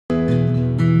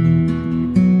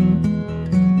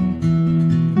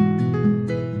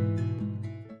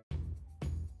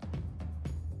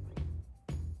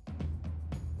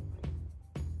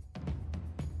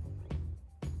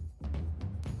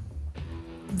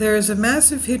there is a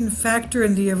massive hidden factor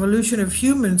in the evolution of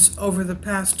humans over the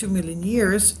past 2 million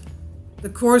years. The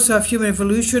course of human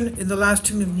evolution in the last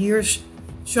 2 million years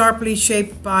sharply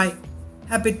shaped by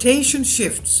habitation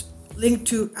shifts linked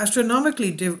to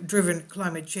astronomically driven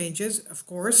climate changes, of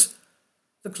course.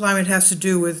 The climate has to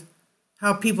do with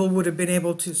how people would have been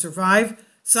able to survive.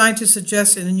 Scientists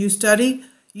suggest in a new study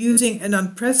using an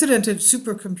unprecedented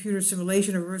supercomputer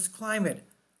simulation of Earth's climate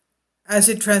as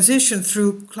it transitioned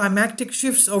through climatic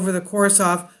shifts over the course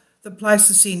of the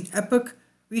Pleistocene epoch.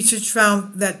 Research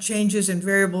found that changes in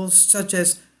variables such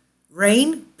as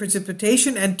rain,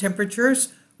 precipitation, and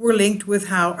temperatures were linked with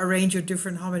how a range of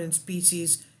different hominin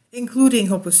species, including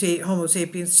Homo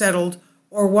sapiens, settled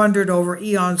or wandered over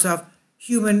eons of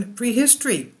human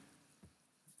prehistory.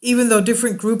 Even though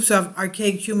different groups of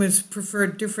archaic humans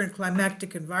preferred different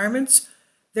climatic environments,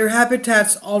 their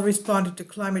habitats all responded to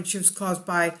climate shifts caused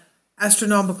by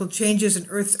astronomical changes in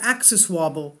Earth's axis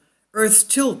wobble, Earth's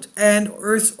tilt, and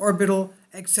Earth's orbital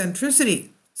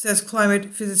eccentricity, says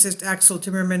climate physicist Axel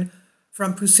Timmerman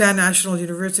from Pusan National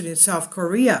University in South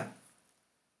Korea.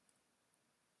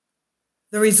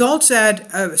 The results add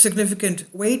a significant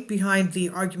weight behind the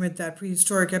argument that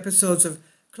prehistoric episodes of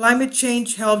climate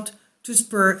change helped to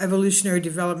spur evolutionary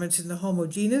developments in the Homo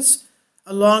genus,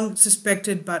 a long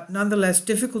suspected but nonetheless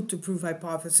difficult to prove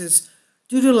hypothesis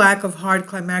due to lack of hard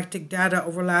climatic data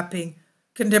overlapping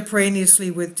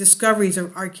contemporaneously with discoveries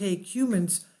of archaic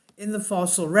humans in the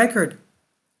fossil record.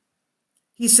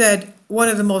 He said, one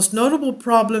of the most notable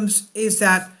problems is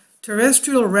that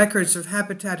terrestrial records of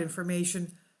habitat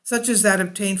information, such as that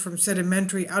obtained from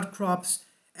sedimentary outcrops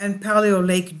and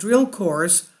paleo-lake drill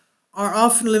cores, are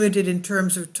often limited in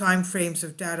terms of time frames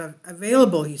of data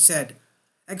available, he said.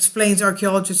 Explains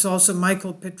archaeologist also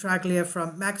Michael Petraglia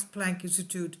from Max Planck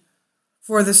Institute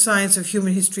for the Science of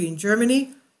Human History in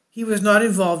Germany. He was not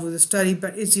involved with the study,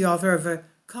 but is the author of a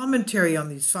commentary on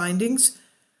these findings.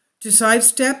 To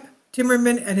sidestep,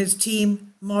 Timmerman and his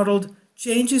team modeled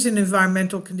changes in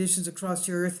environmental conditions across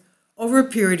the Earth over a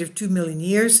period of 2 million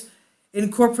years,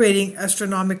 incorporating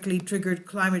astronomically triggered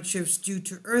climate shifts due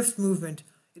to Earth movement.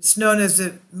 It's known as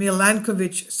the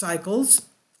Milankovitch cycles.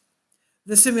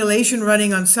 The simulation,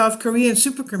 running on South Korean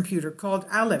supercomputer called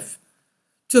Aleph,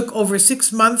 took over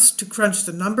 6 months to crunch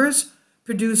the numbers,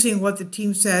 producing what the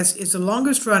team says is the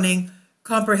longest running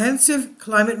comprehensive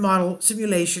climate model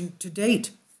simulation to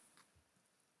date.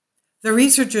 The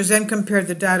researchers then compared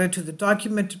the data to the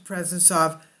documented presence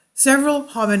of several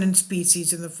hominin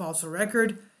species in the fossil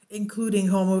record, including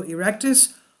Homo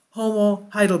erectus, Homo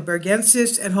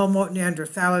heidelbergensis, and Homo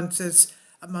neanderthalensis,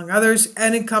 among others,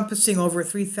 and encompassing over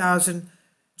 3,000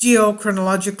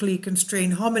 geochronologically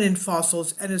constrained hominin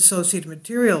fossils and associated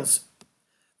materials.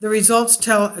 The results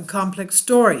tell a complex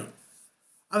story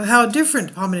of how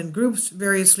different hominin groups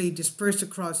variously dispersed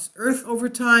across Earth over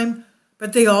time,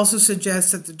 but they also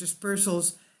suggest that the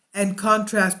dispersals and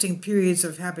contrasting periods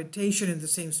of habitation in the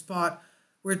same spot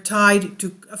were tied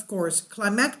to, of course,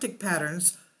 climatic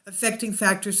patterns affecting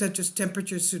factors such as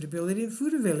temperature, suitability, and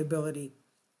food availability.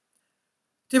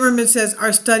 Timmerman says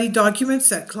our study documents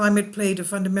that climate played a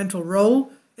fundamental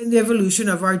role in the evolution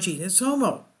of our genus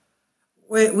Homo.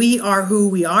 We are who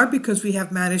we are because we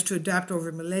have managed to adapt over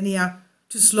millennia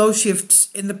to slow shifts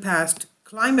in the past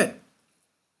climate.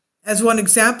 As one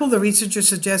example, the researchers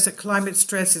suggest that climate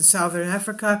stress in southern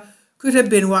Africa could have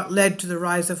been what led to the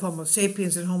rise of Homo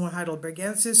sapiens and Homo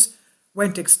heidelbergensis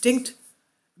went extinct,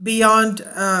 beyond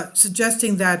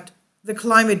suggesting that the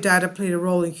climate data played a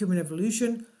role in human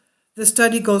evolution. The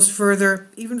study goes further,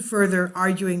 even further,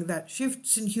 arguing that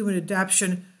shifts in human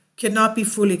adaptation cannot be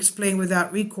fully explained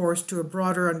without recourse to a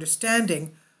broader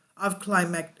understanding of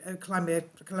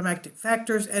climatic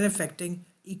factors and affecting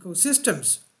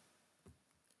ecosystems.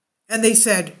 And they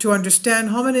said, to understand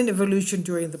hominin evolution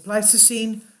during the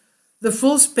Pleistocene, the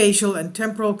full spatial and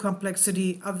temporal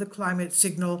complexity of the climate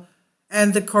signal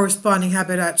and the corresponding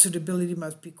habitat suitability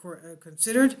must be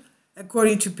considered.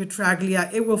 According to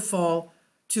Petraglia, it will fall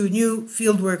to new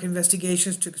fieldwork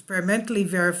investigations to experimentally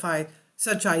verify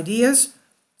such ideas,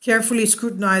 carefully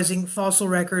scrutinizing fossil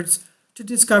records to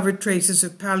discover traces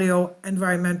of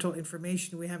paleo-environmental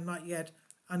information we have not yet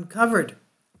uncovered.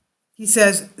 He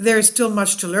says there is still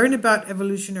much to learn about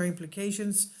evolutionary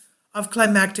implications of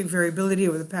climatic variability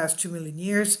over the past 2 million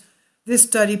years. This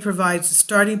study provides a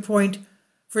starting point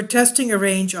for testing a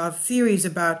range of theories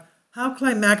about how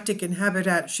climatic and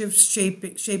habitat shifts shape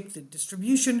the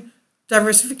distribution,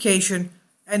 diversification,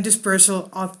 and dispersal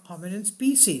of hominin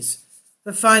species.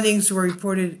 The findings were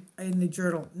reported in the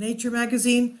journal Nature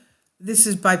magazine. This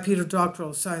is by Peter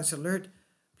Doctoral Science Alert.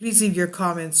 Please leave your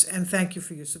comments and thank you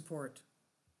for your support.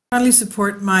 Kindly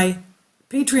support my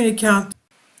Patreon account.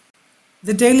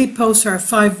 The daily posts are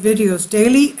 5 videos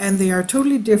daily, and they are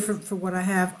totally different from what I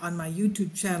have on my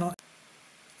YouTube channel.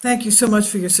 Thank you so much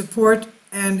for your support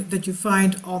and that you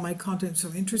find all my content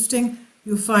so interesting.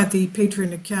 You'll find the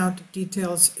Patreon account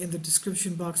details in the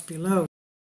description box below.